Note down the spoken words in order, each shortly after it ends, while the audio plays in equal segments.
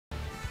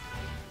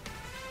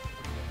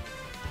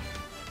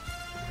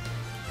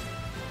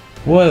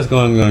What is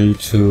going on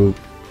YouTube?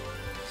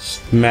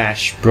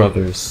 Smash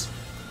Brothers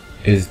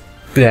is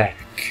back.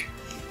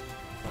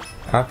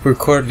 I've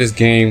recorded this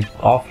game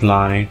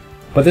offline,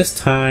 but this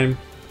time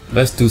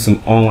let's do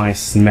some online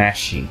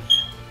smashing.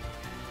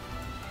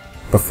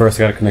 But first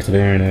I gotta connect to the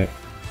internet.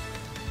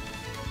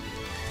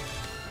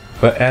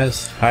 But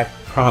as I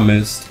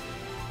promised,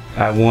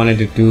 I wanted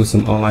to do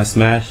some online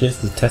smashes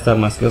to test out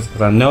my skills,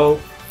 because I know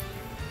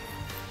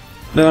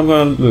that I'm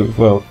gonna lose.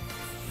 Well,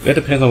 it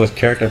depends on which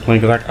character I'm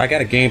playing, because I got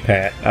a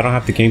gamepad. I don't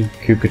have the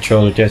GameCube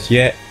controller just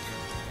yet,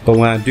 but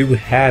when I do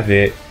have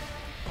it,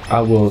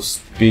 I will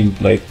be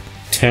like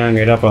tearing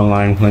it up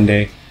online one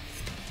day.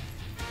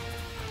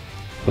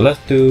 But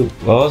let's do,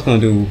 well, I was gonna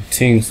do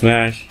Team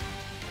Smash,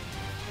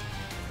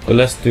 but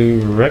let's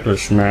do regular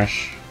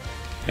Smash,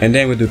 and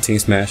then we'll do Team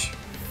Smash.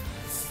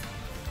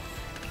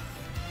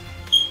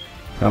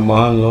 Come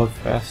on, load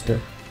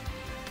faster.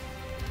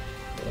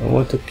 I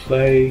want to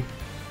play.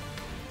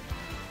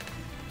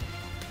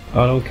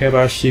 I don't care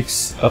about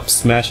Sheik's up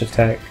smash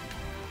attack.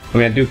 I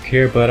mean, I do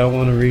care, but I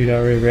want to read. I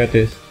already read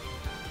this.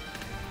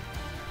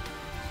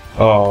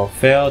 Oh,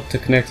 failed to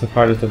connect to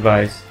part of the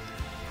device.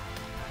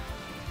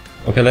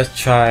 Okay, let's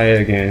try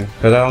it again,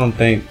 because I don't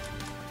think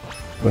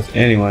with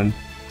anyone.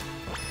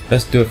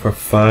 Let's do it for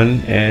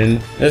fun,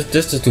 and let's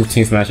just do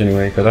Team Smash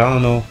anyway, because I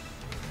don't know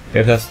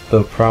if that's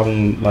the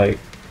problem. Like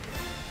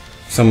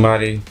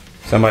somebody's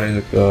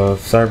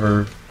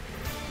server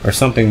or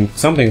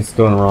something's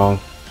going wrong.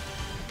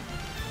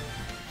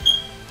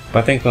 But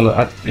I think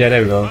yeah,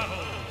 there we go.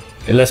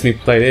 It lets me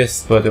play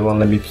this, but it won't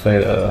let me play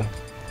the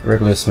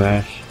regular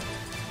Smash.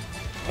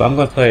 But I'm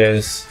gonna play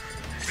as,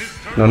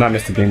 no, not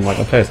Mr. Game Watch.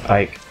 I'm gonna play as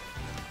Ike,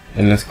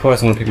 and of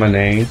course I'm gonna pick my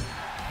name,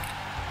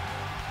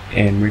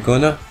 and we're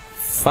gonna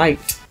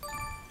fight.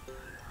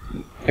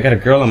 I got a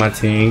girl on my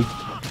team,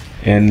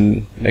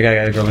 and that guy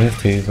got a girl on his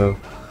team, so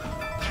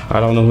I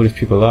don't know who these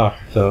people are.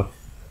 So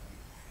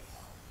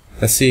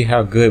let's see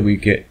how good we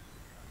get.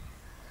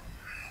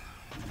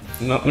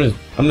 No,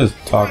 I'm just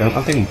talking.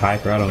 I'm thinking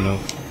Piper. I don't know.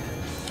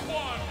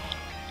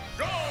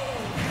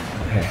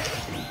 Okay.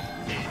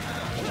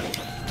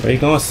 Where you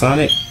going,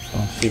 Sonic?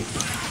 Oh shoot!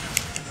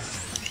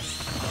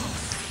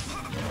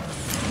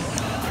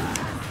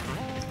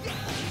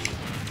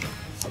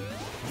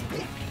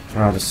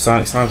 Oh, the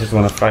Sonic just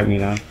want to fight me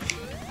now.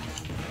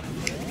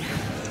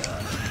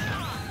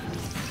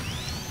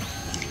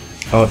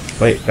 Oh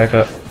wait, back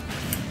up.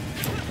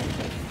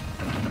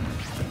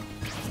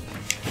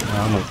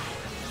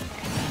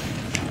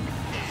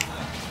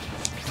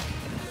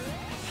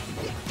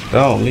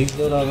 Don't leave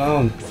it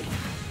alone.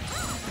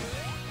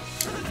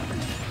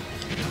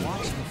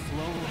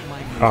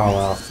 Oh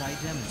wow.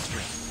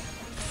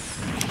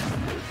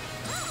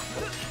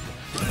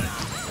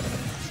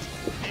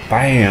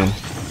 Bam.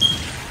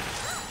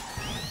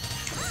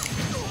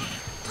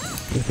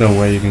 There's no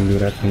way you can do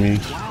that to me.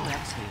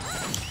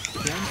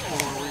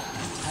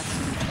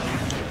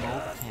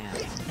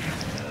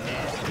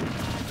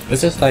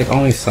 It's just like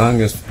only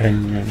Song is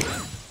fighting.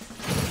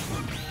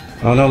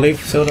 Oh no, leave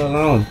Silda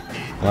alone.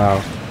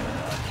 Wow.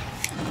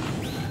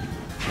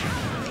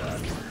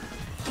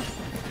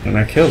 And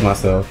I killed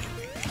myself.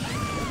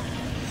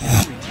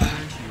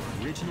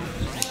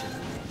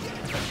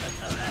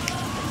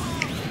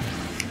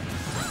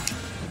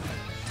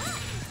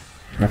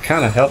 I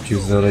kinda helped you,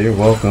 Zelda, you're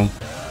welcome.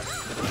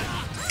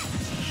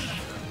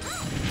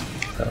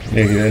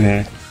 Need to get in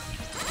there.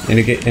 Need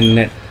to get in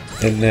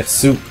that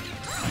soup.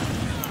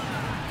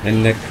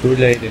 In that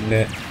Kool-Aid, in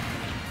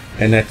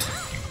that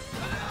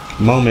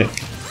moment.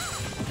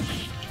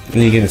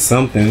 Then you get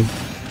something.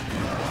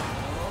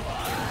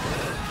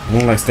 I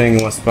don't like staying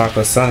in one spot,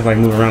 because Sonic like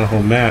move around the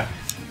whole map.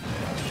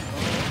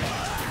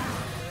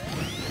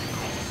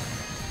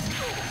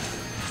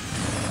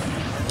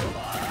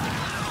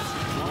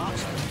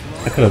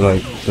 I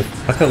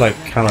could like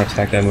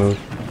counterattack that move.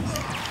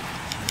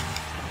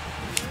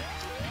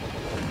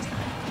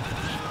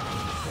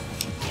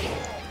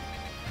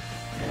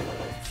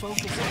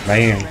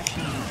 Bam.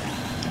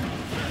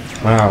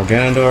 Wow,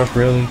 Ganondorf,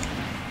 really?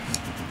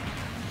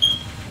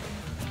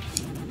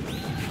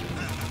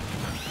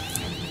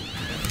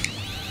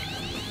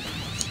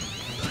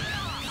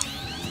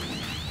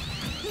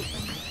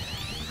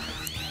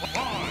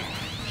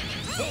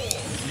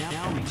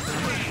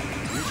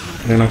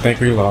 And I think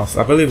we lost.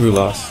 I believe we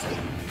lost.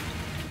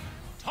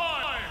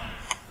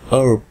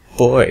 Oh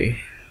boy.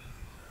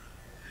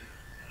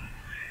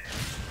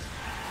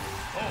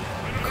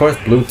 Of course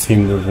blue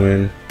team would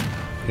win.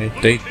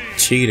 They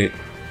cheated.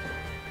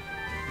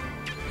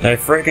 They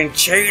freaking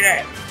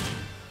cheated!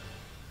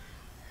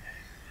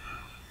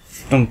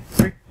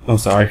 I'm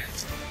sorry.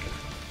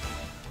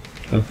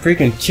 The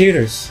freaking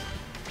cheaters.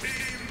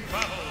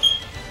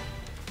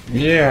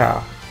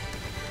 Yeah.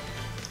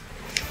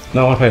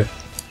 No, I want to play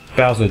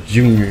Bowser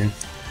Jr.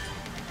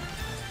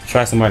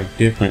 Try somebody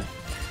different.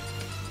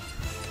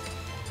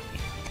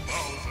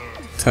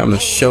 Time to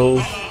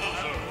show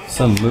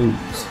some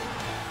moves.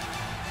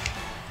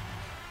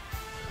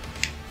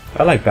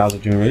 I like Bowser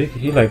Jr.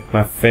 He like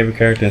my favorite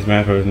character in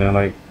Smash Bros. Now.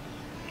 Like,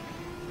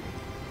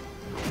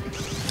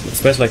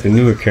 especially like the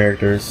newer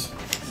characters.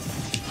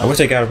 I wish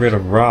they got rid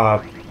of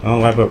Rob. I don't know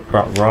why they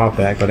brought Rob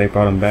back, but they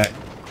brought him back.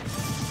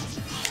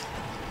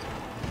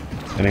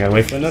 And I gotta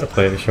wait for another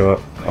player to show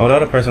up. Oh, the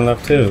other person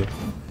left too.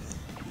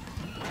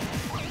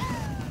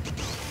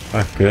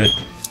 That's good.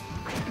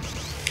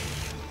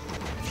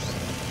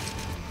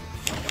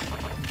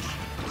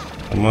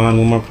 Come on,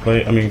 one more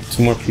play. I mean,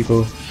 2 more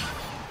people.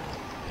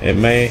 It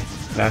may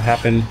not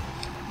happen.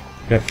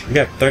 We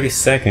got 30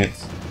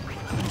 seconds.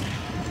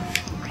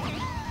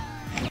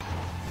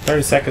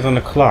 30 seconds on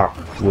the clock.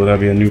 Will there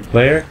be a new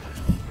player?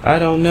 I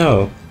don't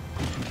know.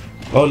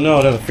 Oh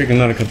no, there's a freaking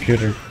another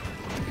computer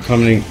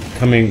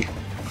coming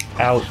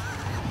out.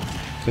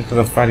 Just because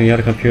I'm fighting the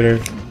other computer.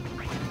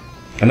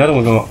 Another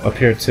one gonna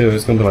appear too.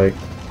 It's gonna be like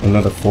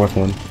another 4th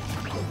one.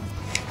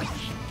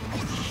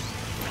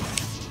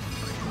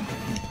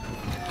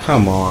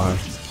 Come on.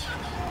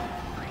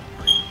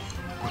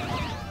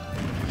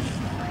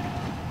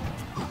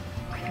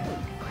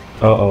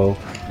 Uh-oh.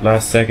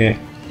 Last second.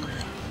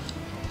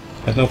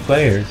 There's no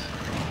players.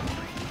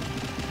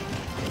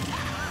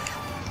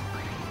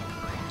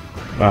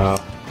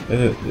 Wow.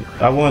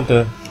 I want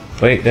to...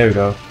 Wait, there we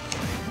go.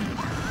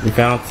 We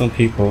found some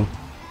people.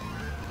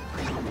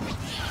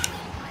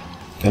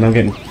 And I'm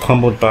getting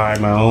pummeled by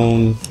my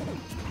own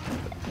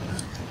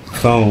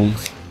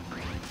clones.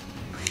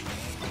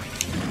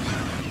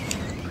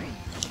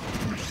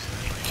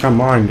 Come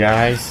on,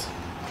 guys.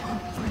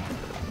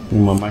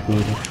 My mic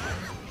moving.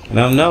 And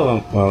I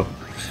know well,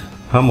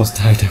 I almost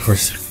died there for a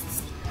second.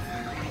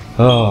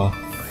 Oh.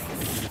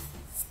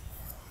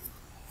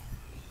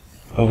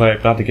 I was like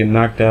about to get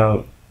knocked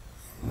out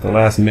at the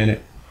last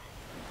minute.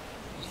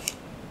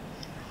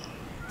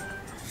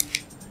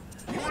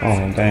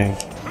 Oh, dang.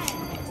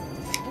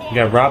 We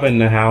got Robin in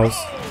the house.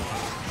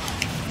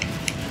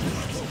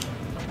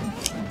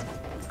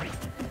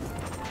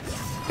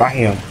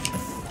 Bam!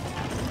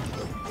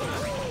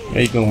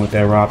 Where you going with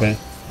that, Robin?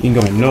 You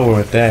ain't going nowhere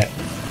with that.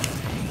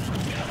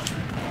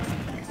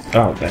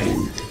 Oh,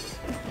 dang.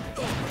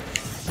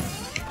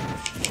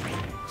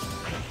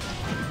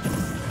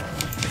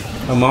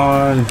 Come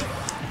on.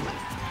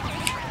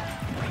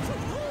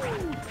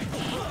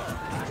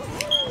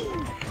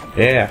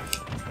 Yeah.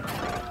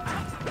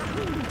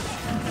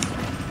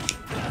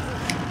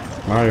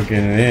 Mario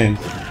getting it in.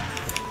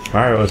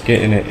 Mario is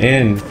getting it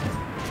in.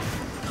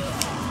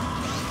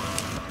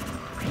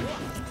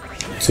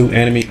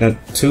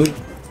 2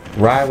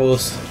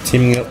 rivals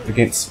teaming up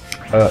against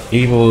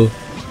evil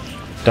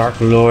Dark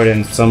Lord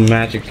and some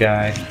magic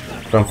guy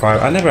from Fire.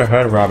 I never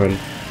heard of Robin.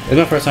 It's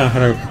my first time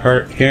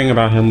hearing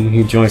about him when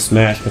he joined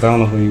Smash, because I don't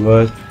know who he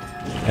was.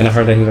 And I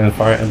heard that he was in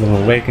Fire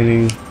Emblem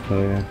Awakening.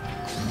 So yeah.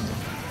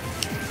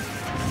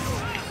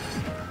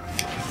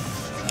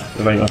 It's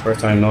like my first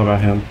time knowing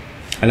about him.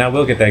 And I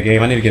will get that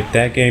game. I need to get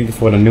that game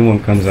before the new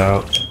one comes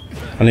out.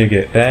 I need to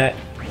get that.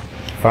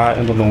 Fire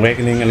Emblem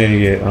Awakening. I need to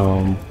get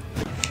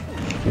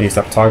I need to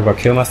stop talking about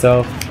kill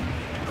myself.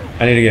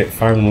 I need to get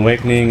Fire Emblem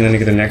Awakening, and I need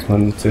to get the next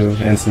one too,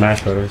 and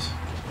Smash Brothers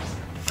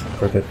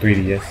for the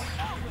 3DS.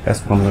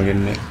 That's what I'm gonna get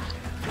in it.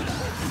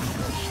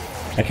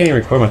 I can't even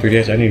record my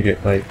 3DS. I need to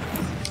get like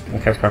a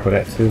capture card for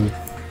that too,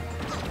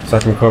 so I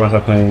can record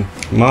myself playing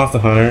Monster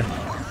Hunter.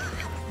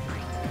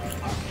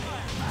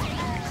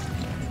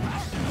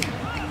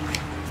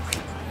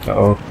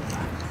 Uh-oh.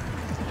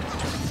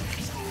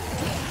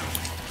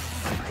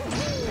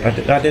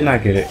 I did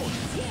not get it.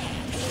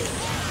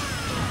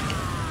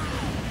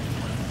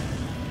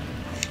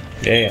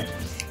 Yeah.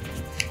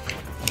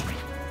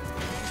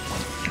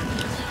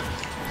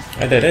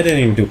 That didn't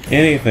even do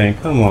anything.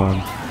 Come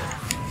on.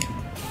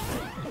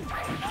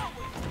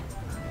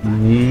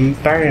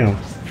 Bam.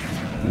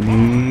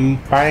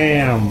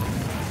 Bam.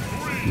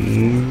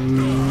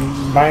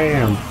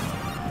 Bam.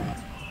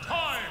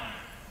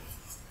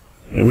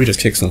 And we just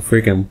kicked some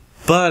freaking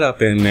butt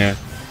up in there.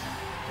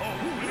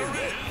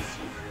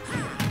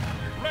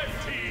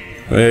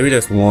 Yeah, we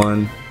just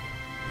won.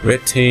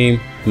 Red team,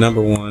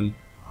 #1.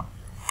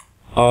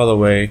 All the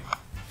way.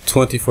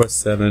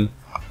 24/7.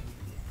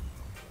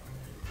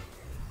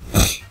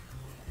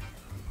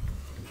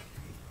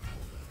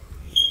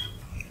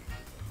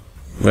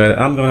 But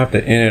I'm gonna have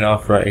to end it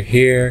off right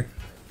here.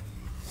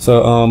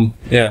 So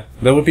yeah,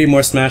 there will be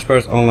more Smash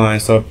Bros. Online,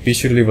 so be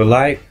sure to leave a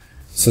like,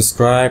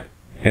 subscribe,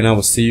 and I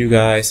will see you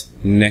guys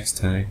next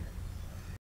time.